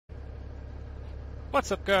What's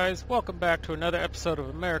up, guys? Welcome back to another episode of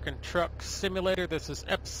American Truck Simulator. This is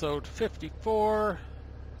episode 54.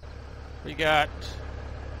 We got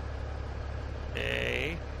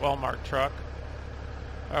a Walmart truck,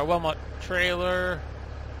 a Walmart trailer.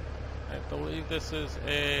 I believe this is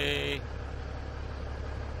I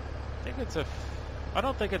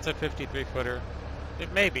don't think it's a 53 footer.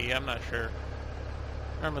 It may be, I'm not sure.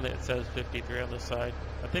 Normally it says 53 on the side.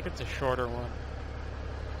 I think it's a shorter one.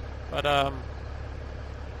 But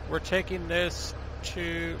we're taking this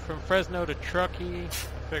from Fresno to Truckee.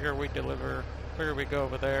 I figure we go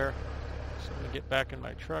over there. So let me get back in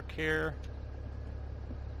my truck here.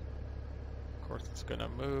 Of course it's gonna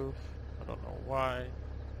move. I don't know why.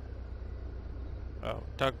 Oh,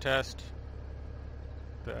 tug test.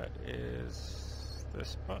 That is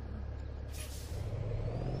this button.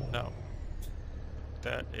 No.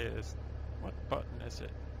 That is, what button is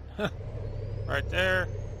it? Right there.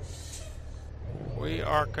 We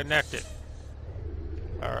are connected.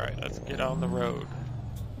 Alright, let's get on the road.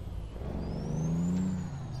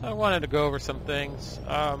 So I wanted to go over some things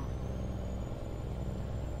that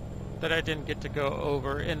I didn't get to go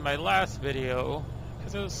over in my last video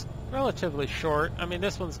because it was relatively short. I mean,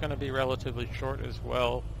 this one's going to be relatively short as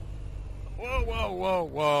well. Whoa, whoa, whoa,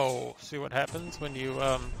 whoa. See what happens when you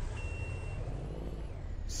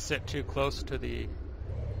sit too close to the...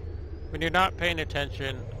 When you're not paying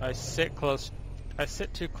attention, I sit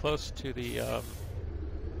too close to the,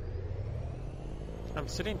 I'm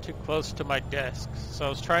sitting too close to my desk, so I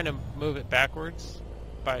was trying to move it backwards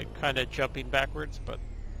by kind of jumping backwards, but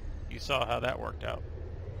you saw how that worked out.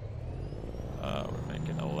 We're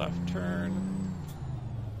making a left turn.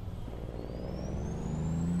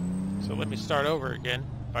 So let me start over again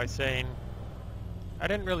by saying I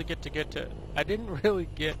didn't really get to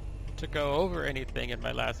go over anything in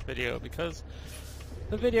my last video because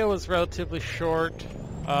the video was relatively short.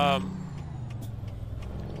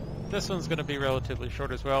 This one's going to be relatively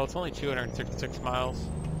short as well. It's only 266 miles.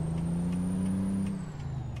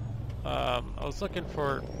 I was looking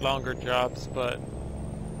for longer jobs, but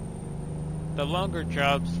the longer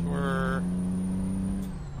jobs were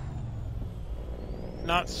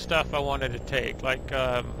not stuff I wanted to take, like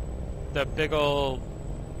the big old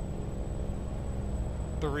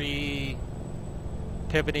 3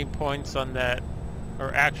 pivoting points on that,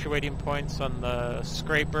 or actuating points on the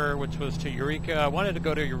scraper, which was to Eureka. I wanted to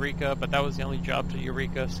go to Eureka, but that was the only job to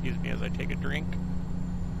Eureka. Excuse me as I take a drink.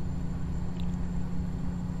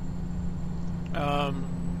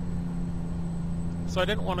 So I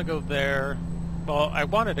didn't want to go there. Well, I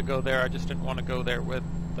wanted to go there, I just didn't want to go there with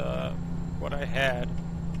what I had.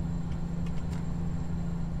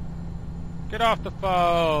 Get off the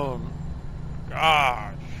phone!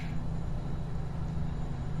 Gosh.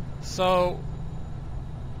 So,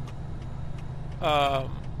 I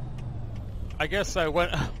guess I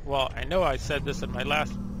went, well, I know I said this in my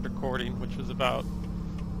last recording, which was about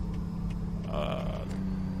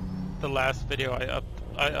the last video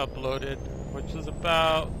I uploaded, which was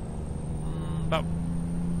about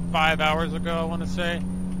 5 hours ago, I want to say.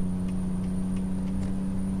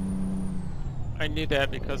 I knew that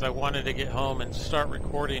because I wanted to get home and start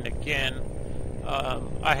recording again.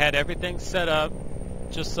 I had everything set up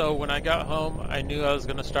just so when I got home I knew I was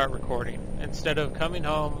going to start recording. Instead of coming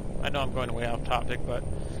home, I know I'm going way off topic, but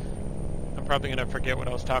I'm probably going to forget what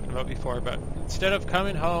I was talking about before, but instead of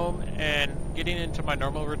coming home and getting into my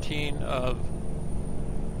normal routine of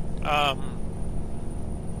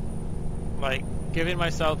like giving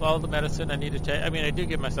myself all the medicine I need to take. I mean, I do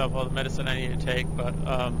give myself all the medicine I need to take, but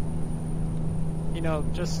you know,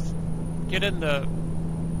 just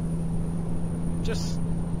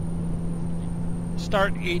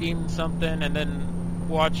start eating something and then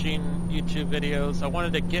watching YouTube videos. I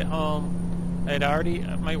wanted to get home. I had already,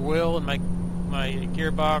 my wheel and my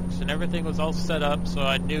gearbox and everything was all set up, so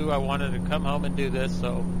I knew I wanted to come home and do this.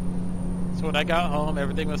 So when I got home,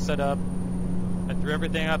 everything was set up. I threw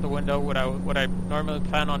everything out the window, what I normally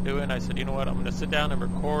plan on doing. I said, you know what, I'm going to sit down and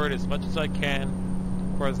record as much as I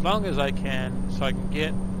can for as long as I can so I can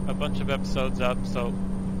get a bunch of episodes up. So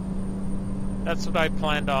that's what I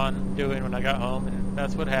planned on doing when I got home, and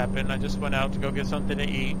that's what happened. I just went out to go get something to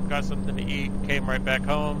eat, got something to eat, came right back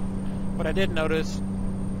home. What I did notice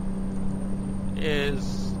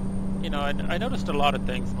is, you know, I noticed a lot of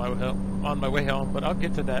things on my way home, but I'll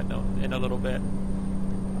get to that in a little bit.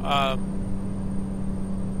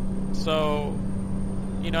 So,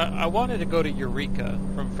 you know, I wanted to go to Eureka,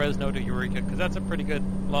 from Fresno to Eureka, because that's a pretty good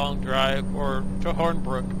long drive, or to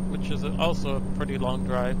Hornbrook, which is also a pretty long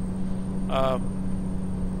drive.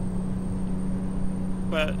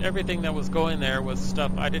 But everything that was going there was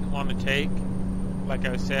stuff I didn't want to take. like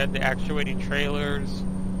I said, the actuating trailers.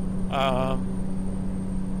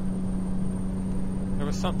 There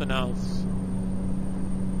was something else.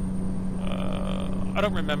 I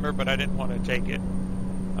don't remember, but I didn't want to take it.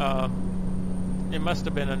 It must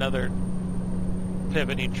have been another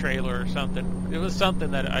pivoting trailer or something. It was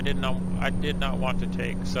something that I did not want to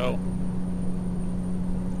take. So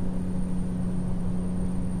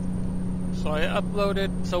I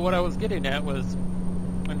uploaded. So what I was getting at was,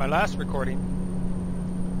 in my last recording,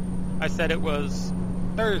 I said it was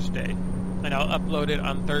Thursday, and I'll upload it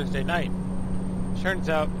on Thursday night. Turns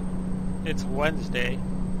out it's Wednesday,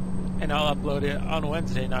 and I'll upload it on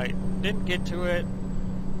Wednesday night. Didn't get to it.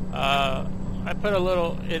 I put a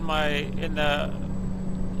little in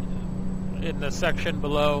the section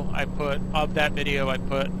below. I put of that video. I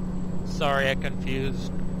put, sorry, I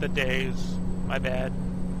confused the days. My bad.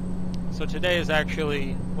 So today is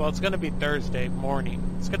actually, well, it's going to be Thursday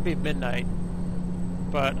morning. It's going to be midnight.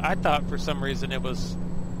 But I thought for some reason it was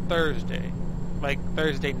Thursday, like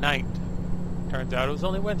Thursday night. Turns out it was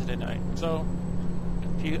only Wednesday night. So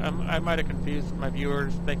I might have confused my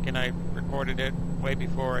viewers, thinking I recorded it way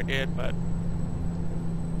before I did. But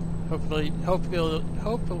hopefully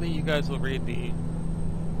you guys will read the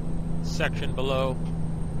section below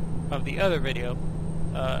of the other video,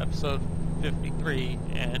 episode 53,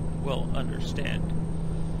 and will understand.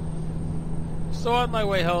 So on my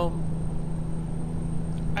way home,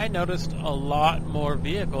 I noticed a lot more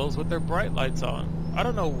vehicles with their bright lights on. I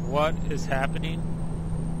don't know what is happening.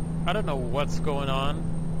 I don't know what's going on,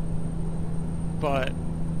 but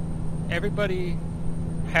everybody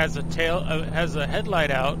has a headlight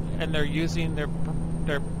out, and they're using their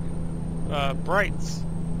brights,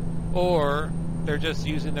 or they're just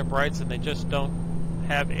using their brights and they just don't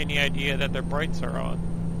have any idea that their brights are on.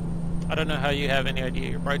 I don't know how you have any idea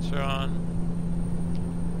your brights are on.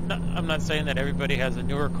 I'm not saying that everybody has a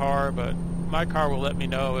newer car, but my car will let me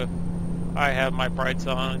know if I have my brights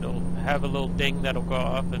on. It'll have a little ding that'll go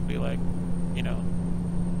off and be like, you know,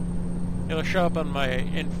 it'll show up on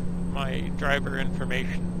my driver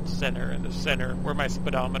information center, in the center where my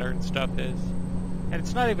speedometer and stuff is. And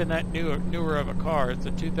it's not even that newer of a car. It's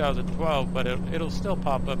a 2012, but it'll still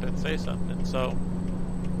pop up and say something. So,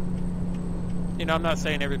 you know, I'm not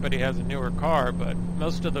saying everybody has a newer car, but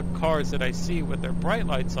most of the cars that I see with their bright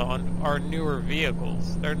lights on are newer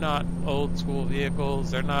vehicles. They're not old school vehicles.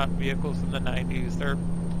 They're not vehicles from the 90s. They're,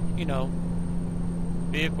 you know,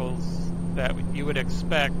 vehicles that you would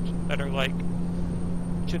expect that are like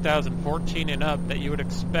 2014 and up, that you would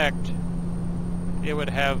expect it would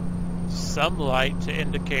have some light to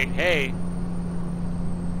indicate, hey,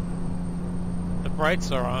 the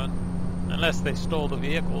brights are on, unless they stole the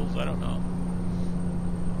vehicles. I don't know.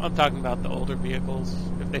 I'm talking about the older vehicles.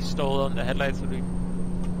 If they stole them, the headlights would be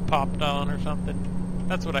popped on or something.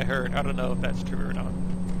 That's what I heard. I don't know if that's true or not.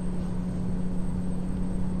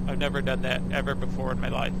 I've never done that ever before in my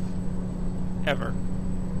life. Ever.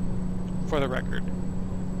 For the record.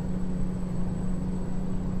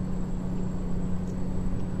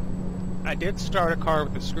 I did start a car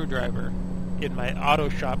with a screwdriver in my auto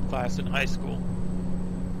shop class in high school.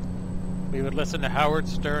 We would listen to Howard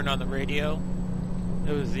Stern on the radio.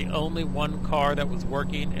 It was the only one car that was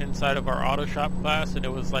working inside of our auto shop class, and it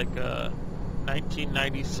was like a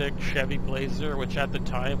 1996 Chevy Blazer, which at the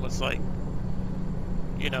time was like,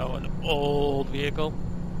 you know, an old vehicle.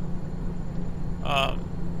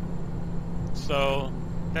 So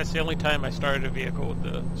that's the only time I started a vehicle with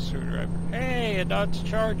a screwdriver. Hey, a Dodge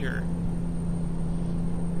Charger.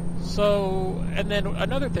 So, and then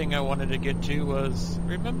another thing I wanted to get to was,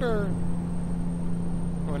 remember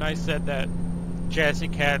when I said that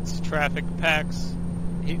Jazzy Cat's traffic packs,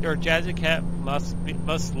 or Jazzy Cat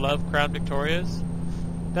must love Crown Victorias?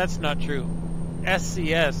 That's not true.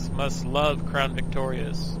 SCS must love Crown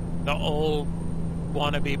Victorias, the old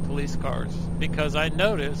wannabe police cars, because I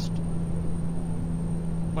noticed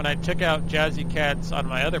when I took out Jazzy Cat's on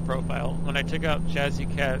my other profile, when I took out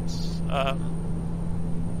Jazzy Cat's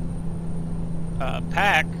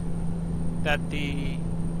pack, that the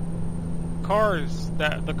cars,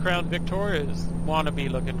 that the Crown Victorias wannabe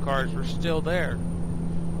looking cars were still there.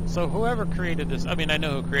 So whoever created this, I mean, I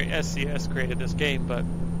know who SCS created this game, but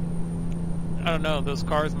I don't know, those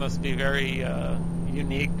cars must be very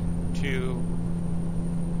unique to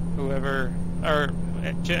whoever, or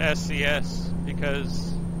to SCS,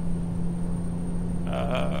 because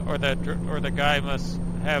or the guy must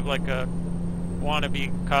have like a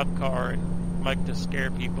wannabe cop car and like to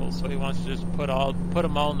scare people, so he wants to just put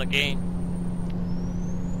them all in the game.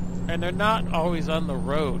 And they're not always on the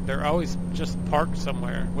road. They're always just parked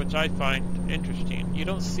somewhere, which I find interesting. You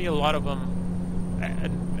don't see a lot of them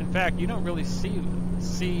And in fact, you don't really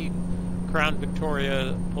see Crown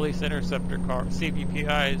Victoria Police Interceptor car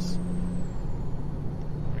CVPIs.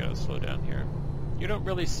 I gotta slow down here. You don't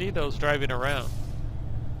really see those driving around.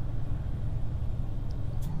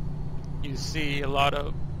 You see a lot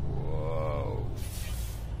of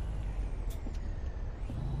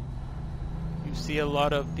You see a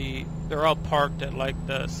lot of they're all parked at like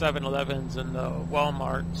the 7-Elevens and the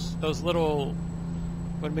Walmarts. Those little,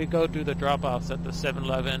 when we go do the drop-offs at the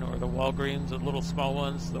 7-Eleven or the Walgreens, the little small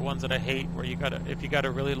ones, the ones that I hate, where if you got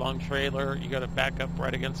a really long trailer, you gotta back up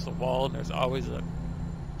right against the wall, and there's always a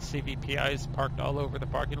CVPIs parked all over the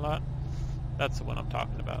parking lot. That's the one I'm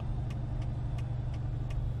talking about.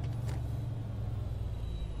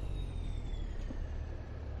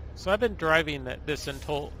 So I've been driving this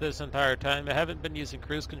entire time. I haven't been using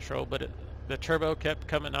cruise control, but the turbo kept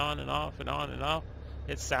coming on and off and on and off.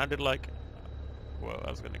 It sounded like, whoa,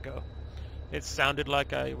 I was gonna go. It sounded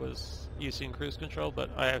like I was using cruise control,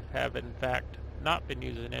 but I have in fact not been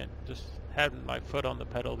using it. Just had my foot on the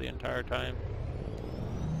pedal the entire time.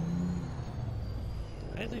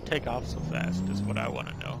 Why does he take off so fast is what I want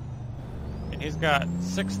to know. And he's got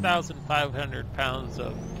 6,500 pounds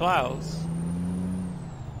of plows,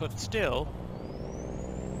 but still,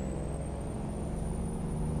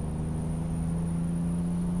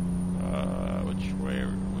 which way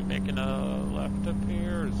are we making a left up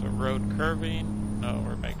here? Is the road curving? No,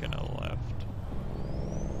 we're making a left.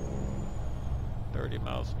 30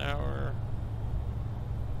 miles an hour.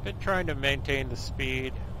 Been trying to maintain the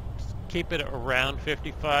speed. Just keep it around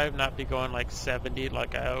 55, not be going like 70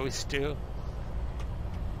 like I always do.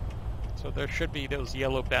 So there should be those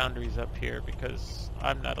yellow boundaries up here because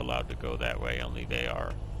I'm not allowed to go that way, only they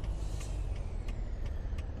are.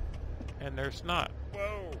 And there's not.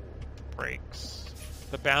 Whoa! Brakes.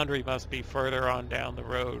 The boundary must be further on down the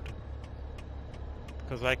road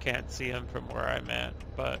because I can't see them from where I'm at,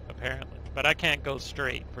 but apparently. But I can't go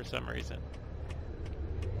straight for some reason.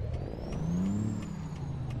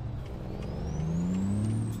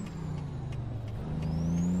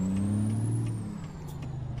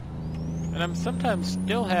 And I'm sometimes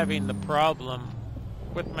still having the problem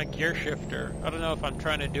with my gear shifter. I don't know if I'm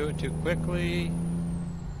trying to do it too quickly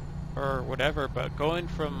or whatever, but going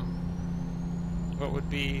from what would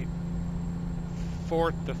be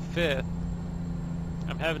 4th to 5th,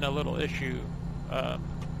 I'm having a little issue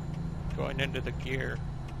going into the gear.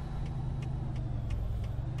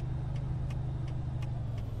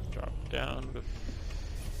 Drop down to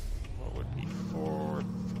what would be 4th,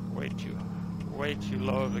 way too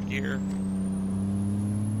low of a gear.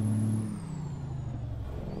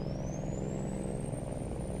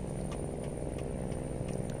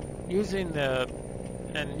 Using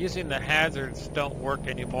the hazards don't work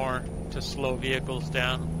anymore to slow vehicles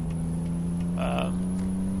down.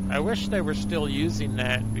 I wish they were still using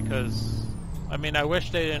that because, I mean, I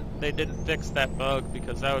wish they didn't fix that bug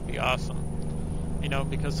because that would be awesome. You know,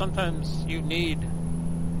 because sometimes you need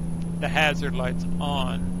the hazard lights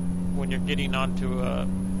on when you're getting onto a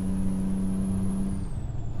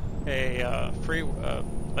free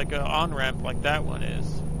like an on-ramp like that one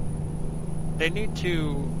is. They need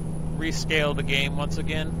to rescale the game once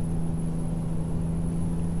again.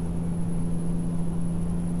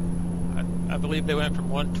 I believe they went from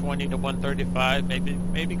 120 to 135.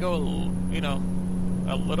 Maybe go, you know,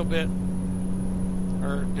 a little bit.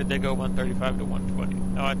 Or did they go 135 to 120?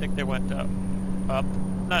 No, I think they went up.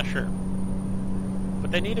 Not sure. But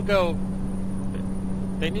they need to go.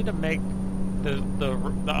 They need to make the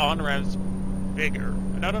on-ramps bigger,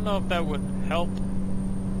 and I don't know if that would help.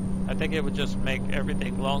 I think it would just make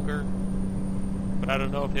everything longer, but I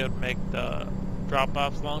don't know if it would make the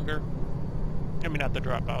drop-offs longer. I mean, not the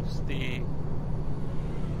drop-offs, the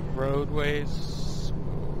roadways.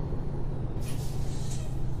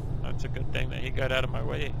 That's a good thing that he got out of my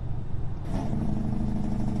way.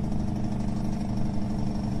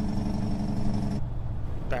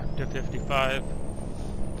 Back to 55.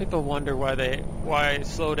 People wonder why I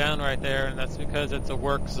slow down right there, and that's because it's a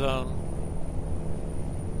work zone.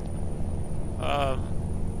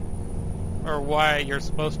 Or why you're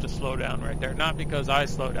supposed to slow down right there. Not because I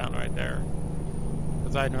slow down right there.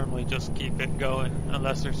 Because I normally just keep it going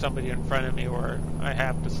unless there's somebody in front of me where I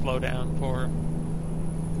have to slow down for.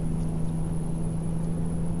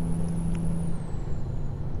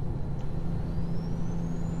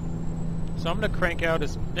 So I'm going to crank out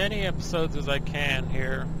as many episodes as I can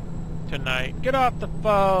here tonight. Get off the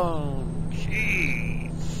phone!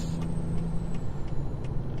 Jeez!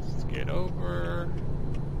 Let's get over.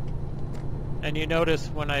 And you notice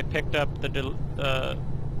when I picked up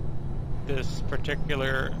this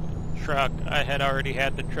particular truck, I had already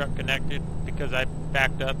had the truck connected because I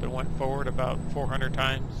backed up and went forward about 400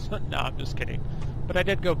 times. No, I'm just kidding. But I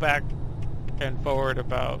did go back and forward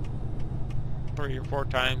about 3 or 4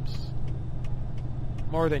 times.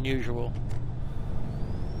 More than usual.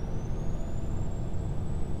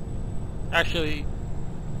 Actually,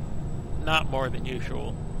 not more than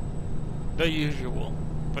usual. The usual.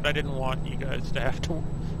 But I didn't want you guys to have to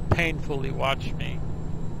painfully watch me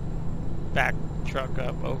back truck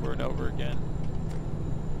up over and over again.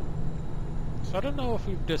 So I don't know if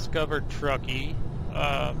we've discovered Truckee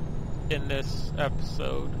in this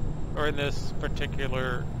episode, or in this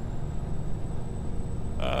particular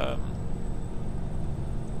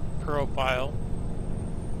profile.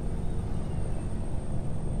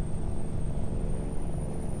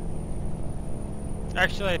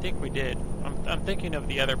 Actually, I think we did. I'm thinking of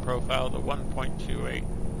the other profile, the 1.28,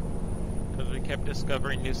 because we kept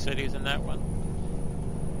discovering new cities in that one.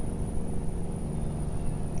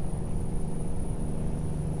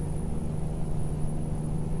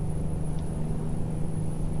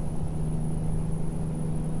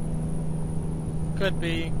 Could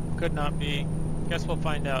be, could not be. Guess we'll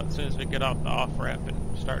find out as soon as we get off the off-ramp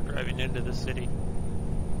and start driving into the city.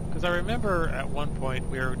 Because I remember at one point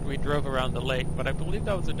we drove around the lake, but I believe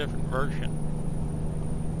that was a different version.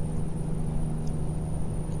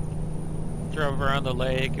 Drove around the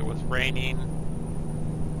lake, it was raining.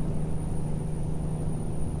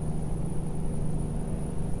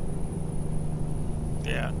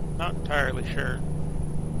 Yeah, not entirely sure.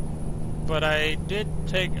 But I did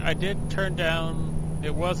turn down,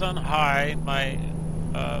 it was on high, my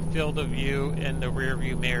field of view in the rear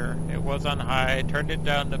view mirror. It was on high, I turned it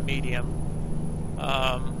down to medium.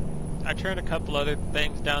 I turned a couple other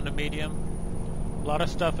things down to medium. A lot of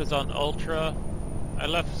stuff is on ultra. I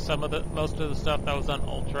left most of the stuff that was on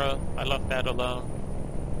ultra, I left that alone.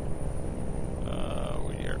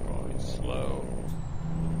 We are going slow.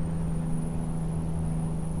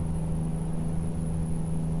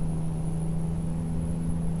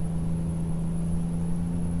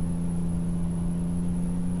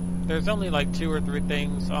 There's only like 2 or 3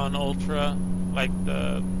 things on ultra, like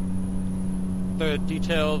the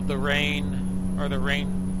detail of the rain, or the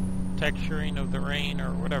rain texturing of the rain,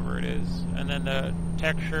 or whatever it is, and then the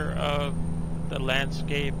texture of the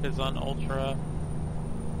landscape is on ultra,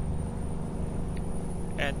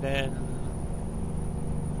 and then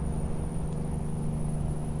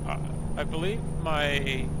I believe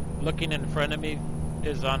my looking in front of me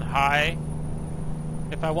is on high.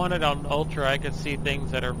 If I wanted on ultra, I could see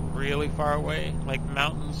things that are really far away, like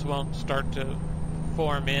mountains won't start to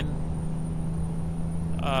form in.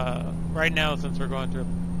 Right now, since we're going through,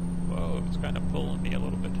 whoa, it's kind of pulling me a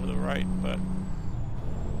little bit to the right, but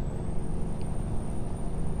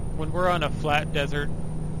when we're on a flat desert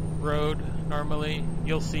road, normally,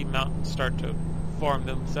 you'll see mountains start to form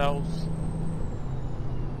themselves.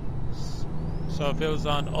 So if it was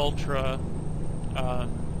on ultra,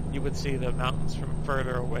 you would see the mountains from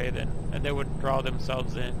further away and they would draw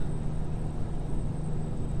themselves in.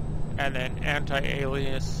 And then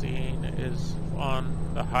anti-aliasing is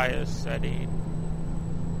on the highest setting.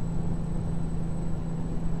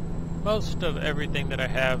 Most of everything that I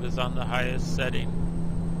have is on the highest setting.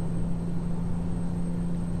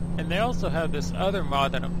 And they also have this other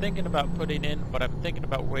mod that I'm thinking about putting in, but I'm thinking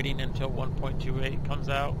about waiting until 1.28 comes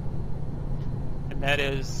out. And that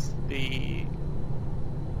is the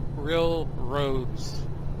real roads,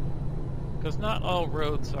 because not all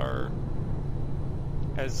roads are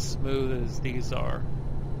as smooth as these are.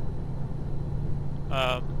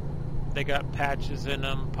 They got patches in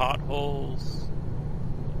them, potholes.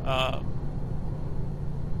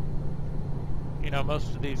 You know,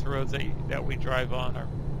 most of these roads that we drive on are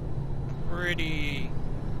pretty,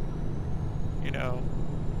 you know,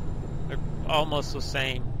 they're almost the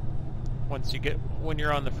same. When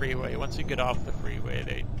you're on the freeway, once you get off the freeway,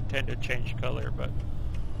 they tend to change color, but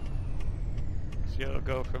so you'll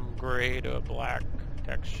go from gray to a black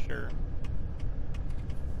texture.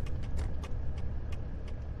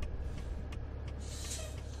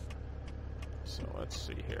 So let's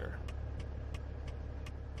see here.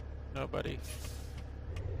 Nobody.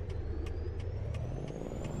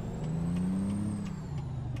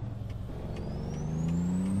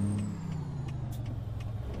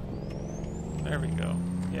 There we go.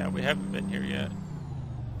 Yeah, we haven't been here yet.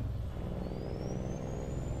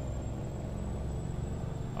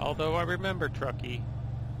 Although I remember Truckee.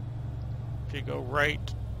 If you go right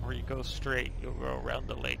or you go straight, you'll go around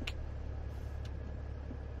the lake.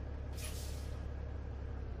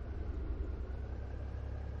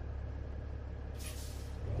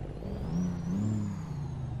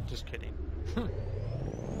 Just kidding.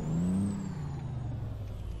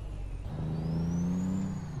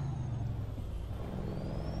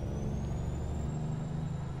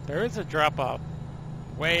 There is a drop-off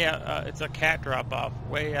way out. It's a cat drop-off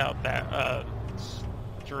way out that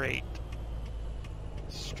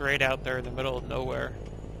straight out there in the middle of nowhere.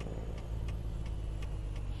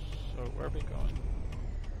 So where are we going?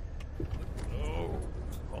 Oh,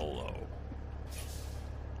 Volvo.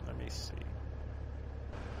 Let me see.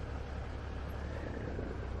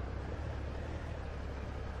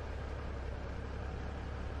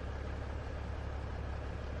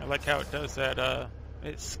 I like how it does that.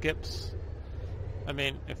 It skips. I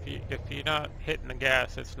mean, if you're not hitting the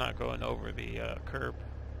gas, it's not going over the curb.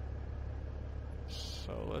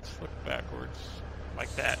 So let's look backwards like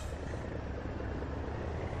that.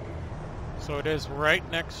 So it is right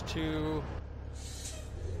next to.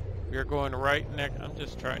 We are going right next. I'm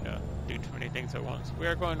just trying to do too many things at once. We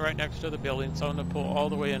are going right next to the building, so I'm gonna pull all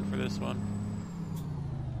the way in for this one.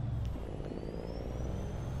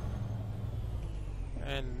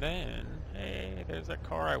 And then, hey, there's that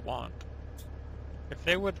car I want. If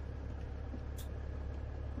they would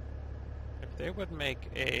make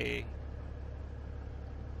a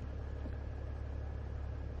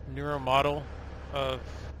newer model of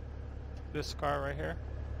this car right here,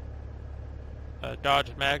 a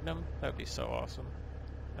Dodge Magnum, that'd be so awesome.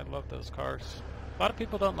 I love those cars. A lot of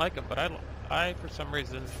people don't like them, but I for some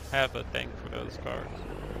reason have a thing for those cars.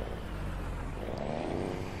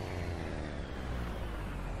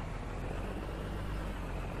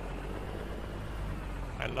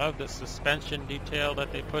 I love the suspension detail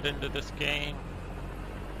that they put into this game.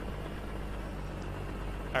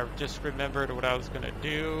 I just remembered what I was going to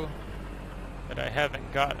do that I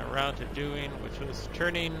haven't gotten around to doing, which was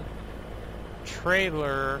turning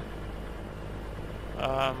trailer. Did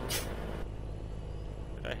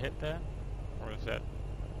I hit that? Or is that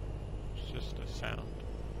just a sound?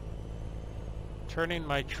 Turning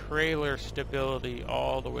my trailer stability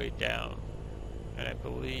all the way down. And I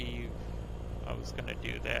believe I was going to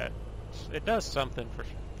do that. It does something for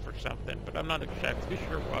something, but I'm not exactly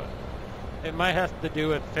sure what. It might have to do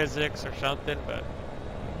with physics or something, but...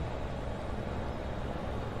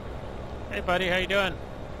 Hey buddy, how you doing?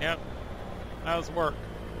 Yep. How's work?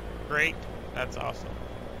 Great. That's awesome.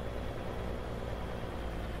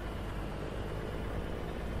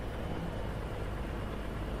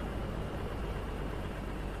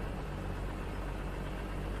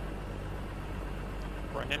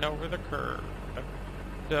 Running over the curb.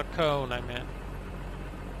 The cone, I meant.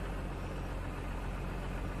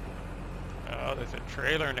 Oh, there's a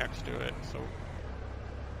trailer next to it, so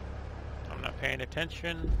I'm not paying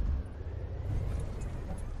attention.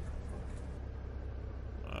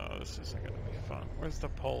 Oh, this isn't going to be fun. Where's the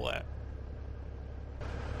pole at?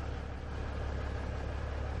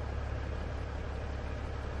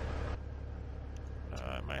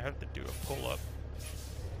 I might have to do a pull-up.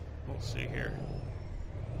 We'll see here.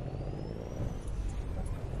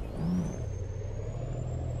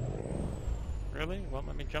 Really? Won't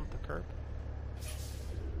let me jump the curb?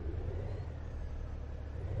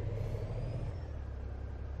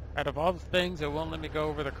 Out of all the things, it won't let me go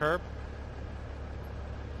over the curb?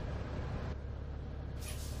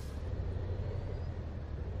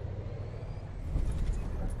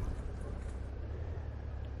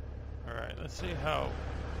 Alright, let's see how...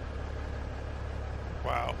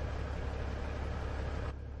 Wow.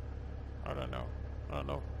 I don't know. I don't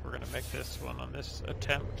know if we're going to make this one on this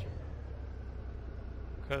attempt.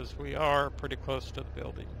 Because we are pretty close to the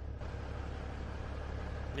building.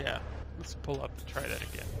 Yeah, let's pull up and try that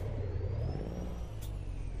again.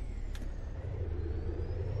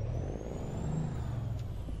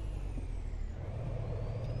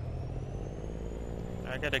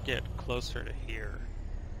 I gotta get closer to here.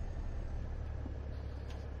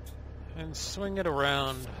 And swing it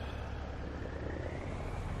around.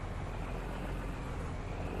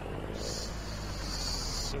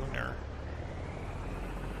 Sooner.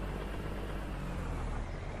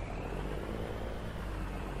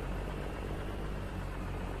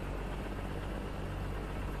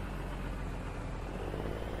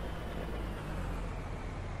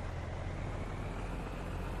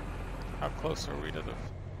 How close are we to the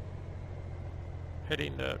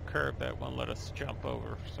hitting the curb that won't let us jump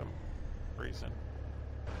over for some reason?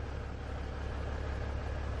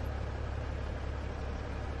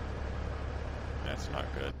 That's not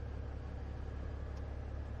good.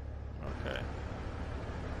 Okay.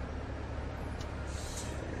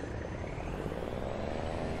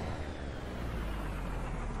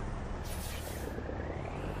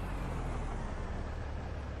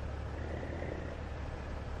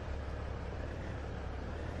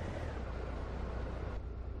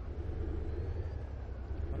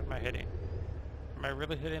 hitting? Am I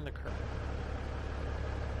really hitting the curb?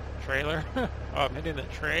 Trailer? Oh, I'm hitting the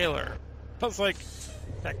trailer. I was like,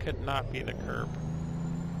 that could not be the curb.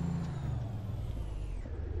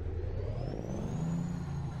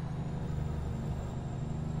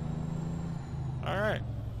 Alright.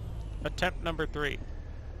 Attempt number 3.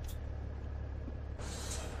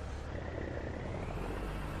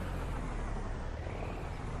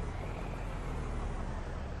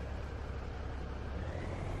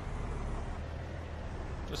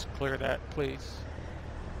 Just clear that, please.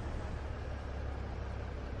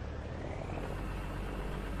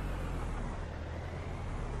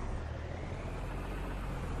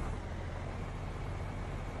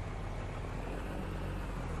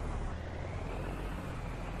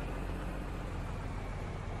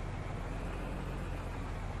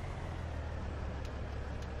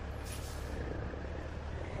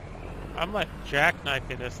 I'm like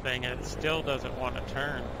jackknifing this thing and it still doesn't want to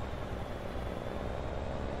turn.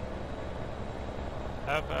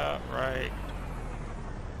 How about right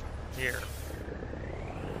here?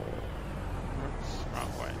 Oops,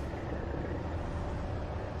 wrong way.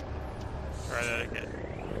 Try that again.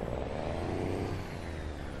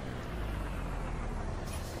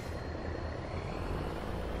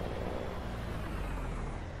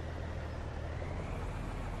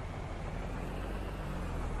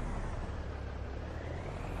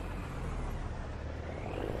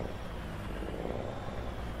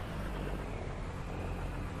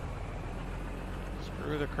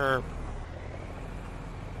 Screw the curb.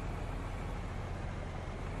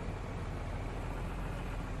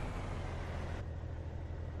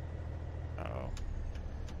 Uh-oh.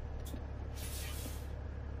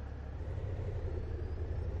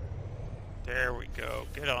 There we go.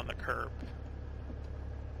 Get on the curb.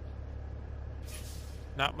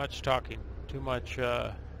 Not much talking. Too much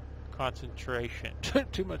concentration.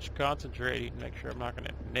 Too much concentrating. Make sure I'm not going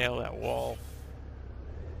to nail that wall.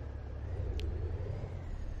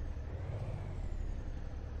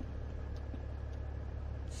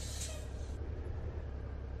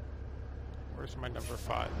 Where's my number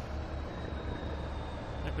 5?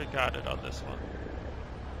 I think we got it on this one.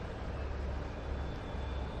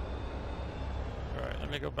 Alright,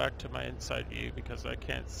 let me go back to my inside view because I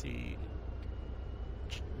can't see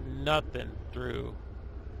nothing through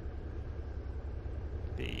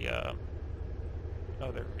the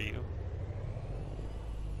other view.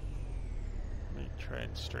 Let me try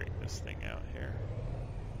and straighten this thing out here.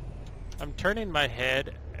 I'm turning my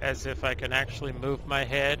head as if I can actually move my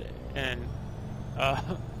head, and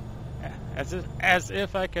as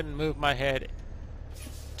if I can move my head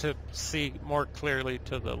to see more clearly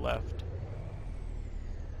to the left.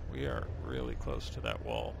 We are really close to that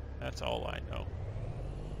wall. That's all I know.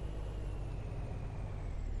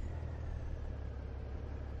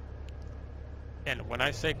 And when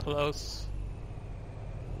I say close,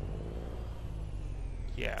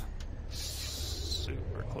 yeah,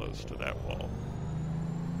 super close to that wall.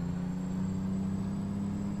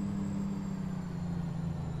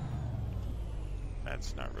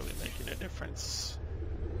 That's not really making a difference.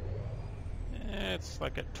 It's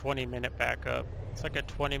like a 20-minute backup. It's like a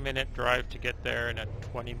 20-minute drive to get there and a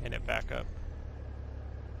 20-minute backup.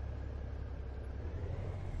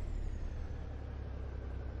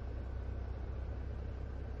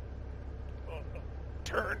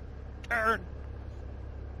 Turn! Turn!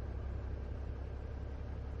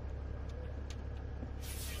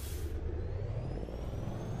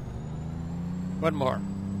 One more.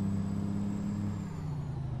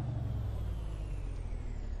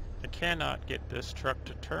 I cannot get this truck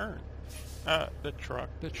to turn. The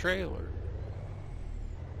trailer.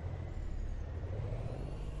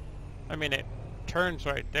 I mean, it turns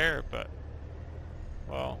right there, but,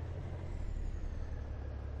 well.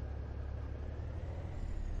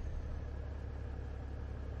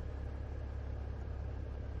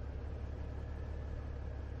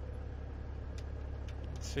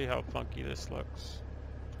 Let's see how funky this looks.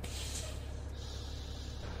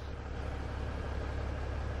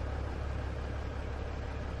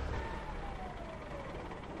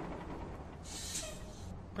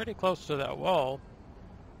 Pretty close to that wall.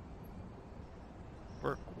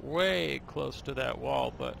 We're way close to that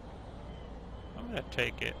wall, but I'm gonna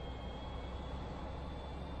take it.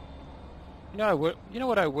 You know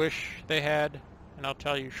what I wish they had, and I'll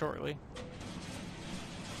tell you shortly.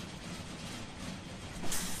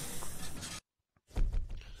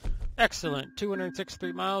 Excellent.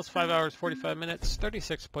 263 miles, 5 hours, 45 minutes,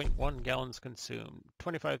 36.1 gallons consumed,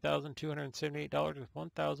 $25,278 with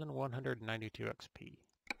 1,192 XP.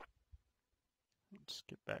 Let's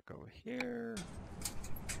get back over here.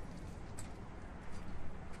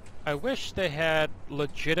 I wish they had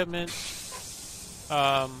legitimate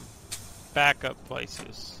backup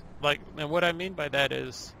places. Like, and what I mean by that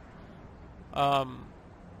is,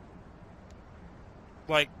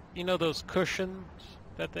 like, you know those cushions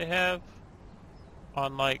that they have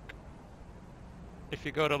on, like, if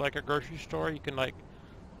you go to like a grocery store, you can like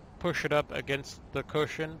push it up against the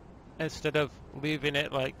cushion instead of leaving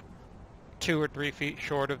it like 2 or 3 feet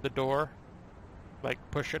short of the door. Like,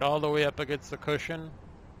 push it all the way up against the cushion,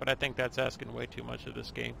 but I think that's asking way too much of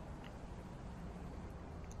this game.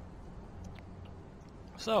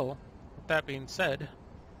 So, with that being said,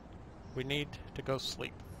 we need to go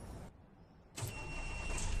sleep.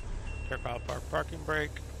 Turn off our parking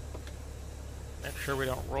brake. Make sure we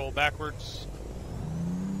don't roll backwards.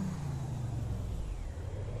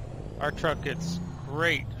 Our truck gets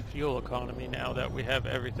great fuel economy now that we have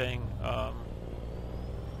everything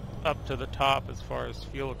up to the top as far as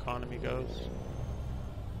fuel economy goes.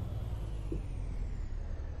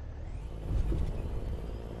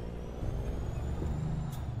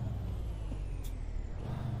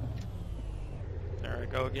 There I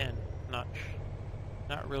go again. Not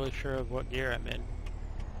really sure of what gear I'm in.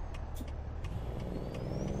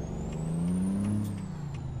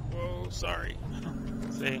 Whoa, sorry.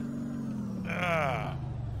 See?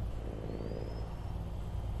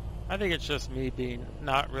 I think it's just me being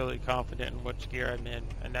not really confident in which gear I'm in,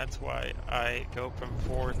 and that's why I go from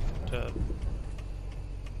 4th to,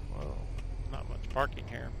 well, not much parking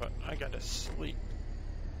here, but I gotta sleep.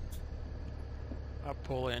 I'll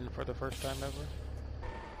pull in for the first time ever.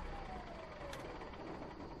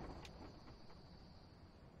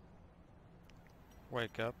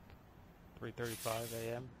 Wake up, 3:35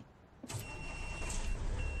 a.m.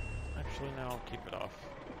 Actually, no, I'll keep it off.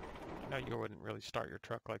 I know you wouldn't really start your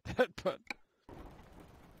truck like that, but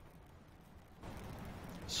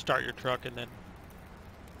start your truck and then...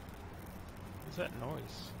 What's that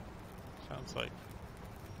noise? Sounds like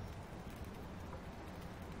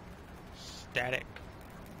static.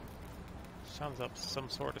 Sounds like some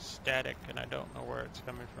sort of static, and I don't know where it's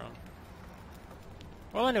coming from.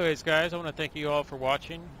 Well, anyways, guys, I want to thank you all for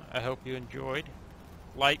watching. I hope you enjoyed.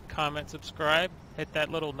 Like, comment, subscribe. Hit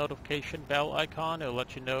that little notification bell icon. It'll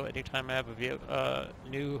let you know anytime I have a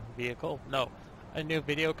new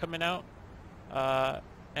video coming out.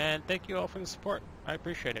 And thank you all for the support. I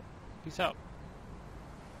appreciate it. Peace out.